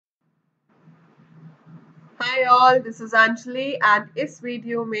Hi all, this is Anjali and इस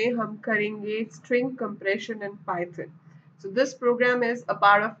video में हम करेंगे string compression in Python. So this program is a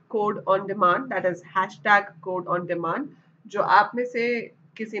part of code on demand, that is hashtag code on demand, जो आप में से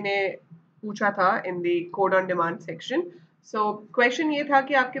किसी ने पूछा था in the code on demand section. So question ये था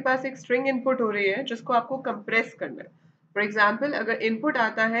कि आपके पास एक string input हो रही है जिसको आपको compress करना है. For example, अगर input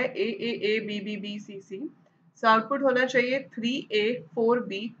आता है a b b b c c, so output होना चाहिए 3a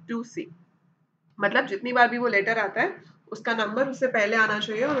 4b 2c. मतलब जितनी बार भी वो लेटर आता है उसका नंबर उससे पहले आना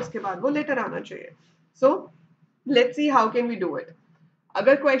चाहिए और उसके बाद वो लेटर आना चाहिए. So let's see how can we do it.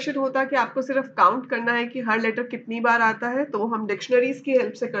 अगर क्वेश्चन होता कि आपको सिर्फ काउंट करना है कि हर लेटर कितनी बार आता है तो हम डिक्शनरीज की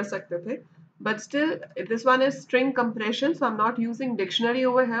हेल्प से कर सकते थे. But still this one is string compression, so I am not using dictionary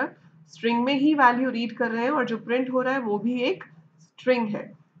over here. String में ही वैल्यू रीड कर रहे हैं और जो प्रिंट हो रहा है वो भी एक स्ट्रिंग है.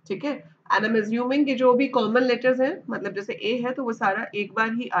 ठीक है. एंड आई एम अज्यूमिंग कि जो भी कॉमन लेटर्स हैं, मतलब जैसे ए है तो वो सारा एक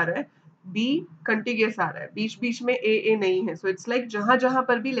बार ही आ रहा है, बी कंटिन्यूअस आ रहा है, बीच बीच में ए नहीं है. सो इट्स लाइक जहां जहां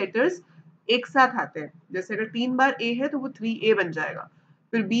पर भी लेटर्स एक साथ आते हैं, जैसे अगर 3 बार ए है तो वो 3a बन जाएगा.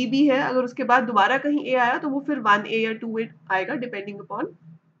 फिर बी भी है, अगर उसके बाद दोबारा कहीं ए आया तो वो फिर 1a या 2a आएगा, डिपेंडिंग अपॉन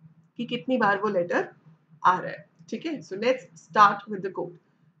कि कितनी बार वो लेटर आ रहा है. ठीक है. So let's start with the code.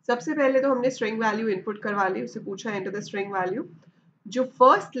 सबसे पहले तो हमने स्ट्रिंग वैल्यू इनपुट करवा ली, उससे पूछा एंटर द स्ट्रिंग वैल्यू. जो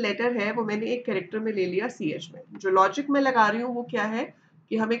फर्स्ट लेटर है वो मैंने एक कैरेक्टर में ले लिया ch में. जो लॉजिक में लगा रही हूँ वो क्या है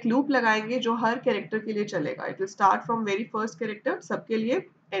कि हम एक लूप लगाएंगे जो हर कैरेक्टर के लिए चलेगा. It will start from very first character, सबके लिए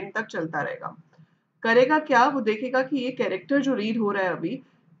एंड तक चलता रहेगा. करेगा क्या, वो देखेगा कि ये कैरेक्टर जो रीड हो रहा है अभी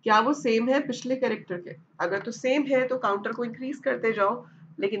क्या वो सेम है पिछले कैरेक्टर के. अगर तो सेम है तो काउंटर को इंक्रीज करते जाओ,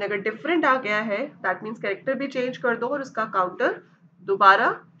 लेकिन अगर डिफरेंट आ गया है दैट मीन्स कैरेक्टर भी चेंज कर दो और उसका काउंटर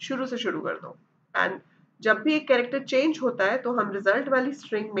दोबारा शुरू से शुरू कर दो. एंड जब भी एक कैरेक्टर चेंज होता है तो हम रिजल्ट वाली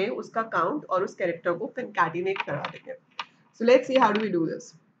स्ट्रिंग में उसका काउंट और उस कैरेक्टर को कंकैटिनेट करा देंगे. So let's see how do we do this.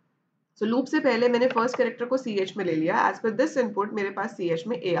 So loop से पहले मैंने फर्स्ट कैरेक्टर को ch में ले लिया. एज पर दिस इनपुट मेरे पास ch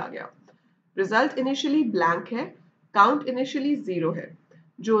में a आ गया. रिजल्ट इनिशियली ब्लैंक है, काउंट इनिशियली 0 है.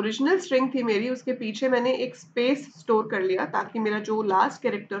 जो ओरिजिनल स्ट्रिंग थी मेरी उसके पीछे मैंने एक स्पेस स्टोर कर लिया ताकि मेरा जो लास्ट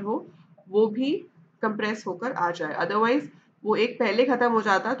कैरेक्टर हो वो भी कंप्रेस होकर आ जाए. अदरवाइज वो एक पहले खत्म हो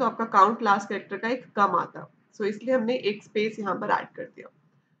जाता तो आपका काउंट लास्ट कैरेक्टर का एक कम आता. सो इसलिए हमने एक स्पेस यहाँ पर ऐड कर दिया.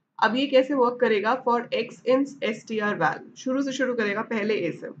 अब ये कैसे वर्क करेगा. For x in str val, शुरू से शुरू करेगा, पहले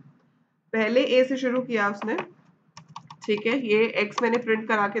a से. पहले a से शुरू किया उसने. ठीक है. ये x मैंने प्रिंट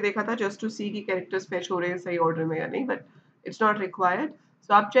करा के देखा था जस्ट टू सी की कैरेक्टर्स फेच हो रहे हैं सही ऑर्डर में या नहीं, बट इट्स नॉट रिक्वायर्ड.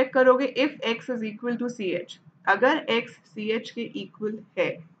 सो आप चेक करोगे if x is equal to ch. अगर x ch के इक्वल है,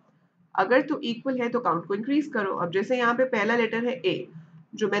 अगर तो इक्वल है तो काउंट को इंक्रीज करो. अब जैसे यहाँ पे पहला लेटर है a,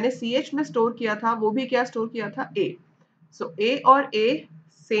 जो मैंने ch में स्टोर किया था वो भी क्या स्टोर किया था, a. सो a और a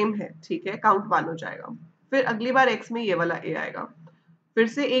सेम है. ठीक है. काउंट 1 हो जाएगा. फिर अगली बार x में ये वाला a आएगा, फिर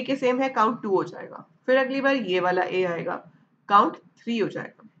से a के सेम है, काउंट 2 हो जाएगा. फिर अगली बार ये वाला a आएगा, काउंट 3 हो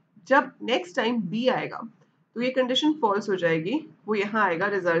जाएगा. जब नेक्स्ट टाइम b आएगा तो ये कंडीशन फॉल्स हो जाएगी, वो यहाँ आएगा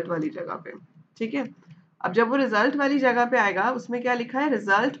रिजल्ट वाली जगह पे. ठीक है. अब जब वो रिजल्ट वाली जगह पे आएगा उसमें क्या लिखा है,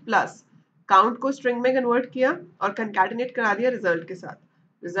 रिजल्ट प्लस काउंट को स्ट्रिंग में कन्वर्ट किया और कंकैटिनेट करा दिया रिजल्ट के साथ.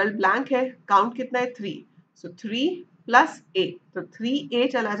 रिजल्ट ब्लैंक है, काउंट कितना है 3. सो 3 प्लस a, तो 3a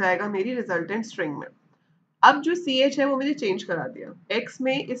चला जाएगा मेरी रिजल्टेंट स्ट्रिंग में. अब जो ch है वो मैंने चेंज करा दिया. x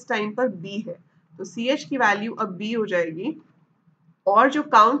में इस टाइम पर b है तो ch की वैल्यू अब b हो जाएगी और जो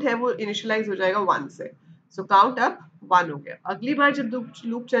काउंट है वो इनिशियलाइज हो जाएगा 1 से. सो काउंट अब 1 हो गया. अगली बार जब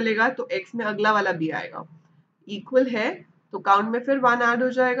लूप चलेगा तो x में अगला वाला b आएगा, इक्वल है तो काउंट में फिर 1 ऐड हो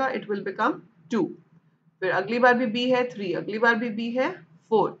जाएगा, इट विल बिकम 2. फिर अगली बार भी b है 3, अगली बार भी b है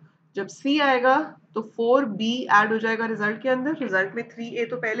 4. जब c आएगा तो 4b ऐड हो जाएगा रिजल्ट के अंदर. रिजल्ट में 3a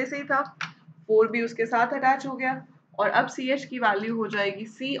तो पहले से ही था, 4b उसके साथ अटैच हो गया और अब ch की वैल्यू हो जाएगी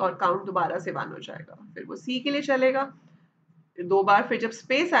c और काउंट दोबारा से 1 हो जाएगा. फिर वो c के लिए चलेगा 2 बार. फिर जब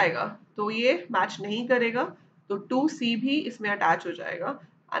स्पेस आएगा तो ये मैच नहीं करेगा तो 2c भी इसमें अटैच हो जाएगा.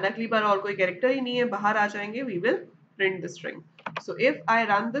 और अगली बार और कोई कैरेक्टर ही नहीं है, बाहर आ जाएंगे, we will print the string. So if I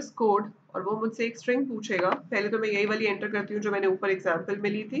run this code और वो मुझसे एक स्ट्रिंग पूछेगा, पहले तो मैं यही वाली एंटर करती हूँ जो मैंने ऊपर एग्जांपल में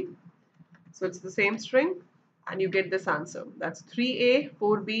ली थी. So it's the same string and you get this answer, that's 3a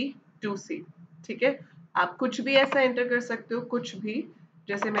 4b 2c. ठीक है. आप कुछ भी ऐसा एंटर कर सकते हो, कुछ भी.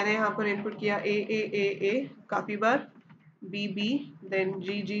 जैसे मैंने यहाँ पर इनपुट किया a काफी बार, b then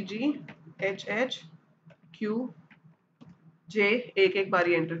g h q j एक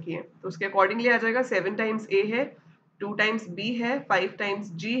बारी एंटर किए तो उसके अकॉर्डिंगली आ जाएगा. 7 टाइम्स a है, 2 टाइम्स b है, 5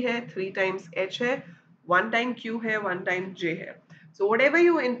 टाइम्स g है, 3 टाइम्स h है, 1 टाइम q है, 1 टाइम j है. So whatever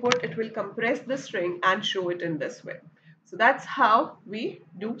you input, it will compress the string and show it in this way. So that's how we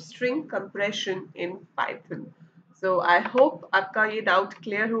do string compression in Python. So I hope आपका ये doubt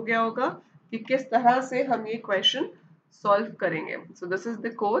clear हो गया होगा कि किस तरह से हम ये क्वेश्चन सॉल्व करेंगे. So this is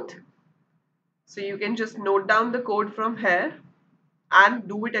the code. So you can just note down the code from here and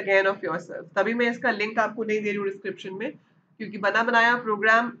do it again of yourself. तभी मैं इसका लिंक आपको नहीं दे रही हूँ डिस्क्रिप्शन में, क्योंकि बना बनाया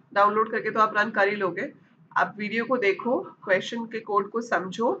प्रोग्राम डाउनलोड करके तो आप रन कर ही लोगे. आप वीडियो को देखो, क्वेश्चन के कोड को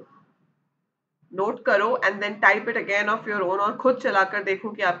समझो, नोट करो and then type it again of your own, और खुद चलाकर देखो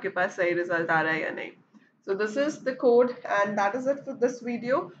कि आपके पास सही रिजल्ट आ रहा है या नहीं. So this is the code and that is it for this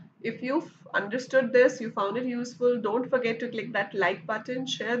video. If you've understood this, you found it useful, don't forget to click that like button,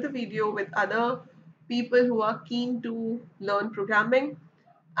 share the video with other people who are keen to learn programming,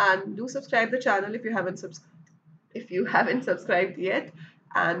 and do subscribe the channel if you haven't subscribed yet.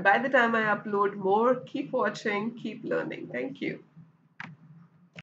 And by the time I upload more, keep watching, keep learning. Thank you.